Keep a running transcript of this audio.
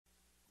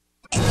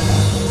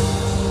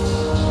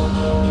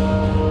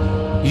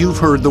You've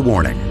heard the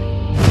warning.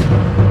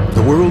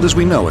 The world as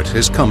we know it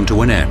has come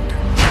to an end.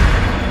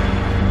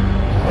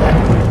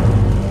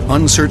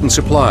 Uncertain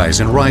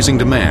supplies and rising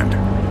demand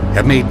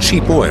have made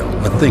cheap oil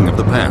a thing of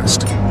the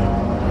past.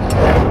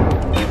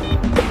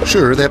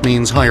 Sure, that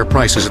means higher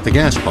prices at the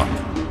gas pump,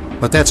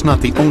 but that's not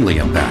the only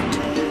impact.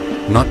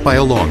 Not by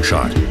a long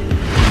shot.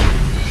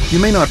 You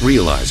may not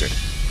realize it,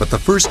 but the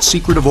first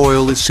secret of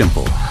oil is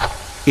simple.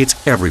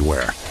 It's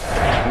everywhere.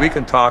 We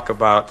can talk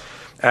about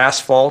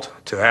asphalt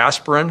to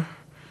aspirin,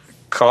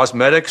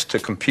 cosmetics to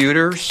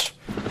computers,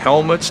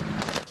 helmets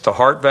to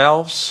heart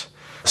valves,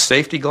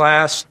 safety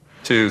glass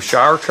to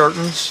shower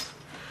curtains,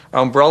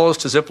 umbrellas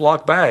to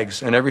Ziploc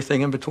bags, and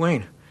everything in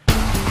between.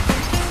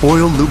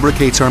 Oil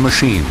lubricates our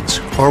machines,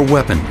 our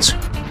weapons,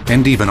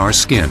 and even our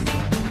skin.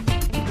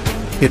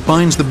 It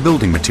binds the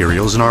building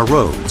materials in our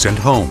roads and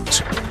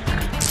homes.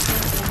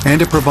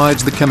 And it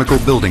provides the chemical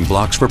building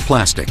blocks for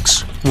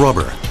plastics,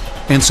 rubber,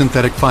 and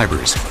synthetic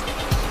fibers.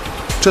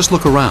 Just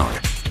look around.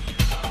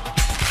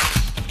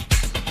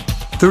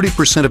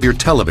 30% of your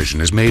television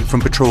is made from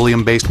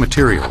petroleum-based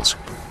materials,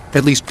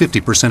 at least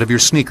 50% of your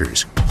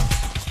sneakers.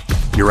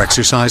 Your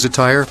exercise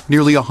attire,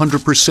 nearly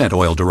 100%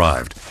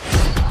 oil-derived,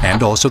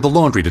 and also the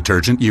laundry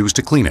detergent used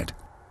to clean it.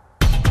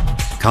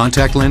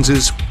 Contact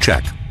lenses,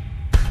 check.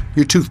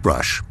 Your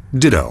toothbrush,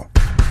 ditto.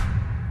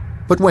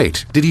 But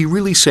wait, did he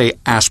really say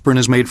aspirin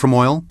is made from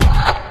oil?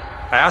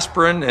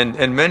 Aspirin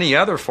and many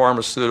other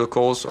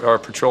pharmaceuticals are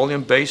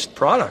petroleum-based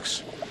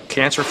products,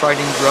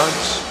 cancer-fighting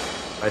drugs.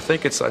 I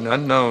think it's an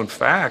unknown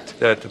fact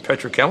that the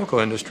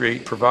petrochemical industry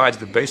provides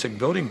the basic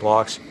building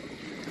blocks.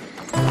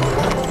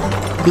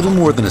 Little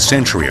more than a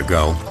century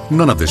ago,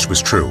 none of this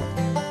was true.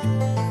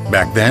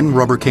 Back then,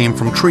 rubber came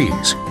from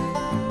trees.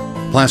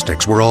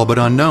 Plastics were all but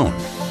unknown,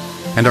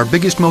 and our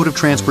biggest mode of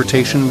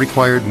transportation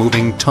required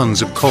moving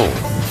tons of coal.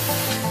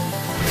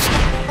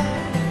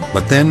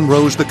 But then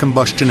rose the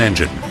combustion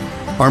engine.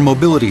 Our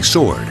mobility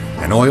soared,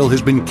 and oil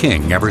has been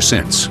king ever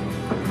since.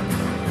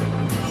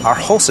 Our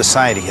whole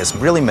society has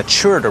really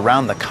matured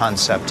around the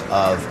concept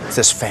of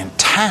this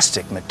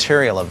fantastic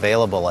material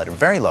available at a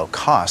very low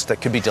cost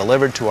that could be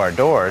delivered to our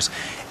doors.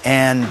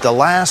 And the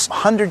last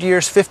 100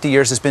 years, 50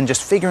 years has been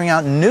just figuring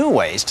out new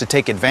ways to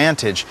take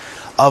advantage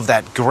of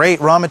that great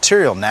raw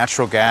material,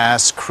 natural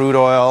gas, crude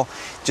oil,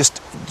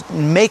 just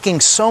making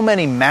so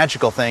many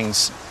magical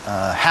things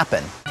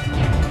happen.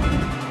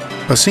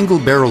 A single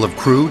barrel of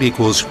crude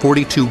equals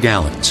 42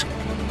 gallons,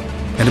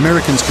 and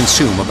Americans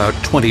consume about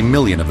 20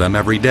 million of them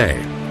every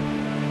day.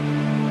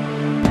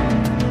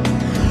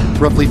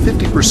 Roughly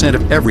 50%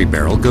 of every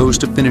barrel goes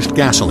to finished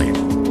gasoline,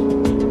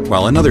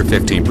 while another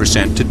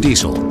 15% to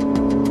diesel.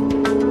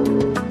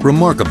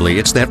 Remarkably,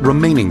 it's that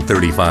remaining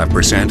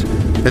 35%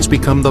 that's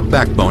become the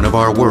backbone of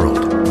our world.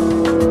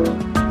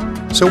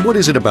 So what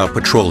is it about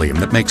petroleum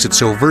that makes it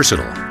so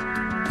versatile,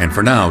 and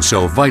for now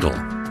so vital?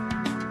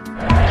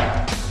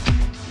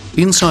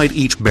 Inside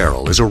each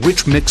barrel is a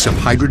rich mix of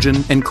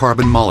hydrogen and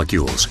carbon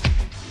molecules,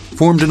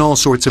 formed in all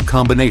sorts of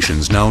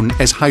combinations known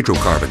as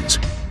hydrocarbons.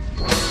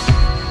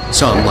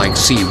 Some, like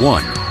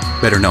C1,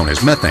 better known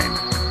as methane,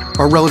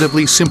 are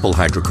relatively simple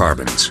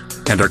hydrocarbons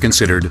and are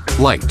considered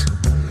light.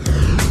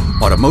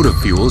 Automotive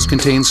fuels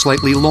contain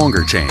slightly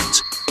longer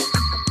chains,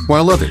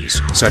 while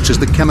others, such as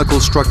the chemical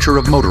structure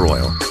of motor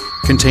oil,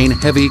 contain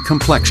heavy,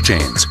 complex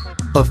chains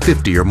of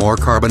 50 or more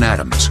carbon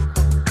atoms.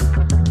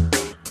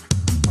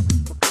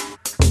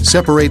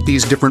 Separate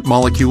these different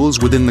molecules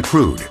within the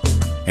crude,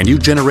 and you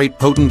generate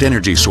potent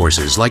energy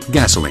sources like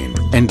gasoline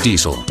and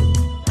diesel.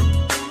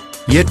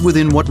 Yet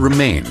within what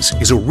remains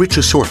is a rich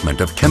assortment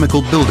of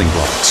chemical building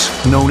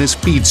blocks known as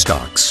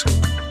feedstocks.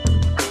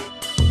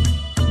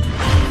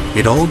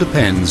 It all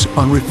depends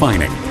on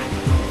refining.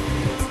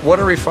 What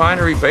a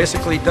refinery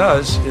basically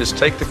does is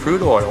take the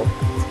crude oil,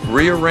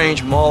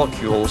 rearrange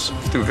molecules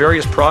through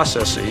various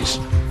processes,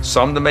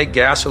 some to make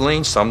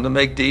gasoline, some to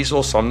make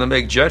diesel, some to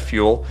make jet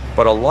fuel,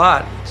 but a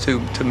lot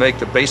to make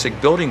the basic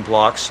building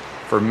blocks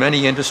for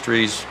many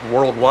industries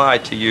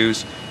worldwide to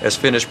use as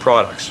finished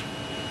products.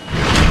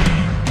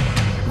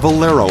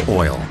 Valero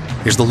Oil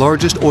is the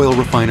largest oil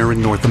refiner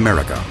in North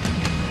America.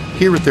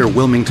 Here at their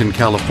Wilmington,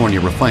 California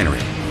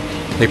refinery,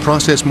 they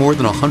process more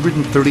than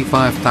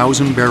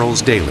 135,000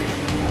 barrels daily,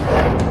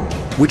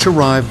 which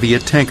arrive via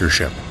tanker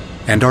ship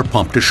and are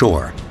pumped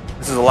ashore.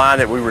 This is a line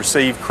that we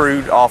receive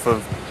crude off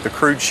of the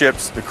crude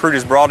ships. The crude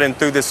is brought in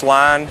through this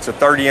line. It's a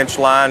 30-inch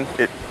line.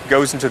 It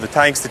goes into the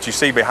tanks that you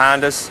see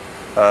behind us.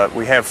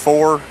 We have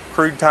 4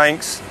 crude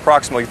tanks,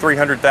 approximately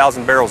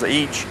 300,000 barrels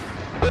each.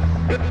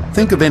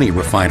 Think of any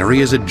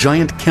refinery as a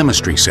giant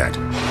chemistry set,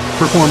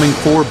 performing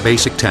 4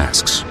 basic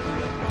tasks: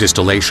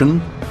 distillation,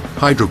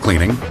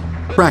 hydrocleaning,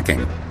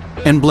 cracking,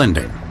 and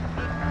blending.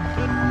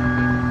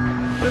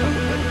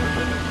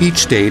 Each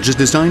stage is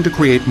designed to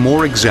create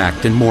more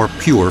exact and more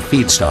pure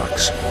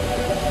feedstocks.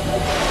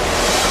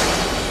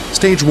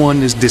 Stage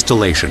 1 is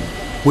distillation,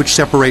 which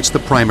separates the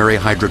primary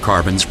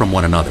hydrocarbons from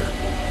one another.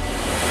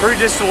 Crude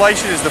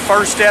distillation is the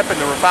first step in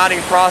the refining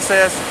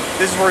process.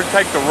 This is where we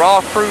take the raw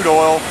crude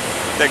oil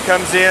that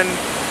comes in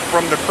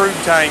from the crude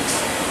tanks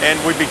and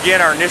we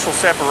begin our initial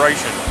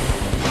separation.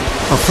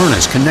 A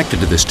furnace connected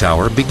to this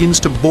tower begins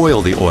to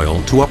boil the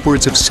oil to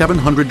upwards of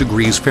 700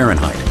 degrees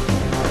Fahrenheit.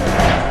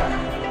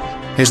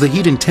 As the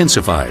heat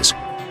intensifies,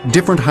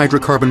 different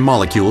hydrocarbon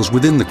molecules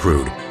within the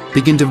crude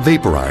begin to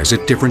vaporize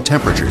at different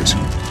temperatures.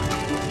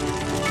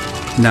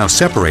 Now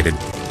separated,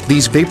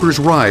 these vapors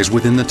rise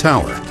within the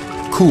tower,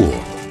 cool,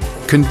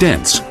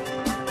 condense,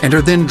 and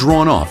are then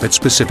drawn off at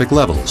specific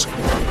levels.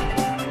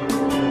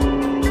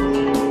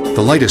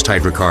 The lightest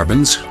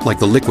hydrocarbons, like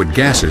the liquid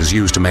gases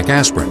used to make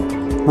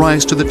aspirin,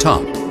 rise to the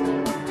top,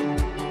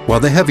 while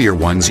the heavier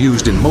ones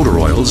used in motor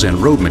oils and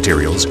road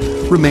materials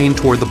remain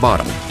toward the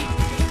bottom.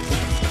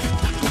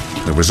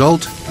 The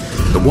result?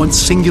 The once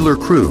singular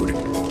crude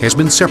has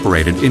been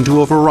separated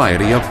into a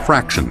variety of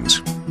fractions.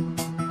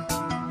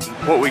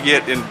 What we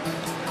get in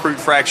crude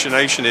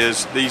fractionation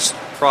is these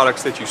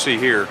products that you see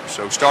here.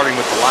 So starting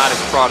with the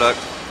lightest product,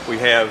 we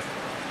have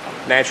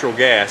natural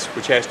gas,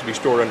 which has to be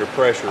stored under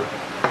pressure,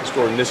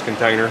 stored in this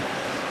container.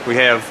 We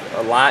have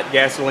a light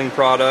gasoline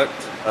product,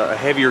 a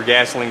heavier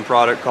gasoline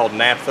product called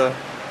naphtha.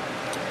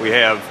 We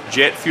have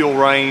jet fuel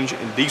range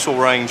and diesel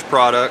range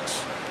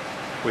products.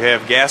 We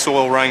have gas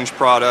oil range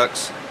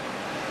products.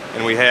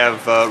 And we have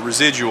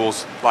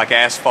residuals like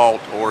asphalt,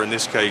 or in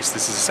this case,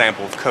 this is a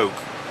sample of coke.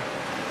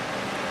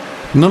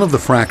 None of the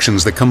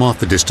fractions that come off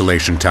the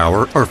distillation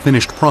tower are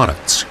finished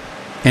products,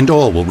 and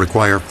all will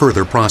require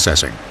further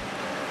processing.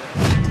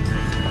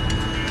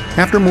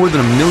 After more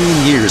than 1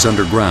 million years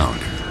underground,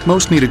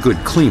 most need a good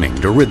cleaning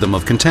to rid them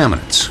of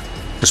contaminants,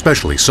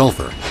 especially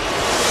sulfur.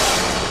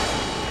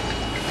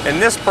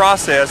 In this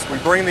process, we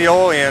bring the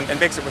oil in and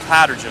mix it with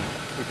hydrogen.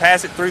 We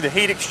pass it through the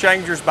heat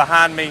exchangers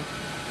behind me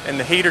and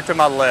the heater to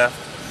my left,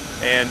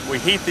 and we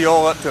heat the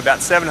oil up to about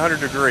 700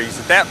 degrees.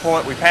 At that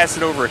point, we pass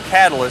it over a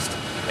catalyst,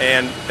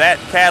 and that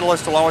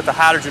catalyst, along with the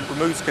hydrogen,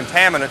 removes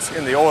contaminants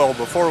in the oil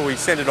before we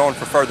send it on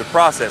for further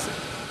processing.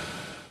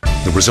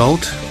 The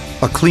result?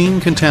 A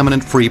clean,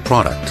 contaminant-free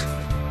product,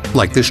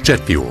 like this jet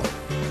fuel.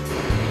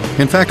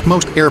 In fact,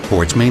 most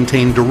airports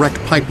maintain direct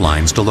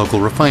pipelines to local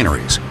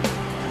refineries.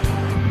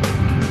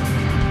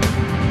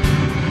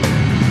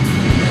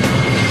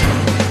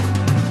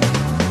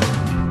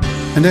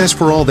 And as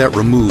for all that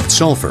removed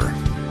sulfur,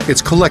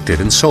 it's collected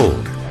and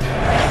sold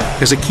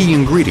as a key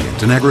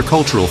ingredient in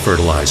agricultural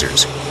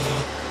fertilizers,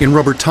 in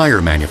rubber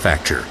tire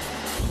manufacture,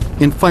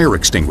 in fire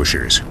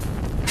extinguishers,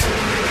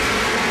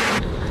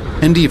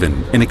 and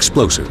even in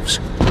explosives.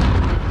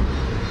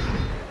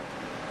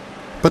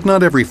 But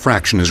not every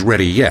fraction is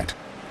ready yet,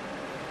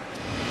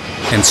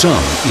 and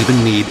some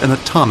even need an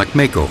atomic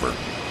makeover.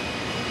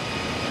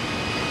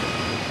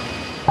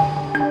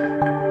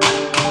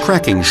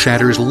 Cracking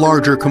shatters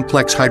larger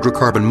complex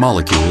hydrocarbon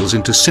molecules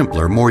into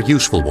simpler, more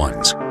useful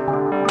ones,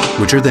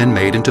 which are then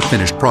made into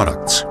finished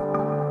products.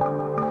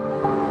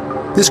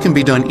 This can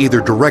be done either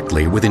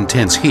directly with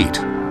intense heat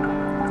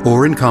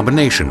or in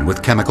combination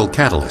with chemical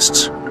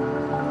catalysts.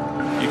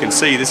 You can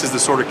see this is the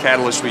sort of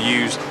catalyst we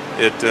use.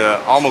 It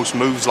almost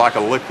moves like a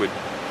liquid.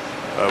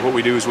 What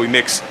we do is we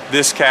mix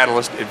this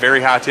catalyst at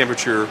very high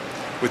temperature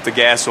with the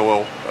gas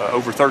oil,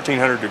 over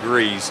 1300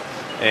 degrees,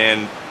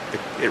 and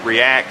it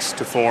reacts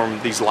to form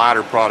these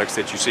lighter products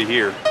that you see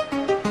here.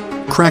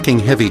 Cracking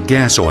heavy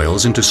gas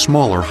oils into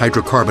smaller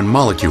hydrocarbon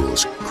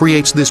molecules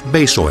creates this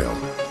base oil,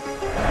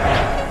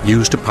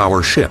 used to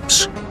power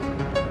ships.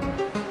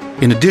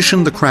 In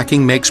addition, the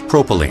cracking makes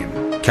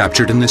propylene,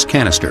 captured in this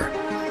canister.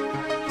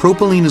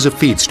 Propylene is a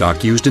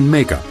feedstock used in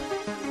makeup,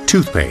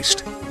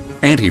 toothpaste,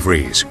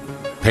 antifreeze,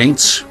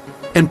 paints,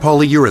 and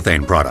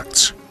polyurethane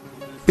products,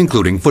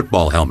 including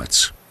football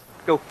helmets.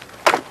 Go.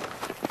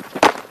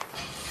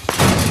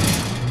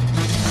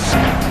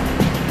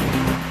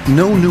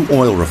 No new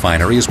oil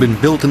refinery has been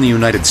built in the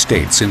United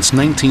States since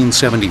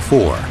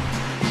 1974.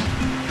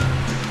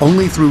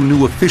 Only through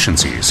new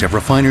efficiencies have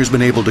refiners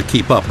been able to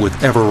keep up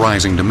with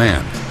ever-rising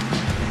demand.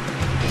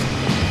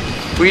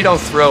 We don't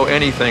throw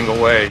anything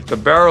away. The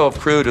barrel of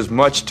crude is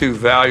much too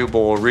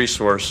valuable a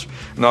resource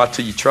not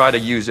to try to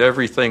use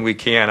everything we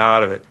can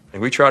out of it.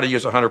 And we try to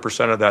use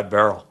 100% of that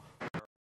barrel.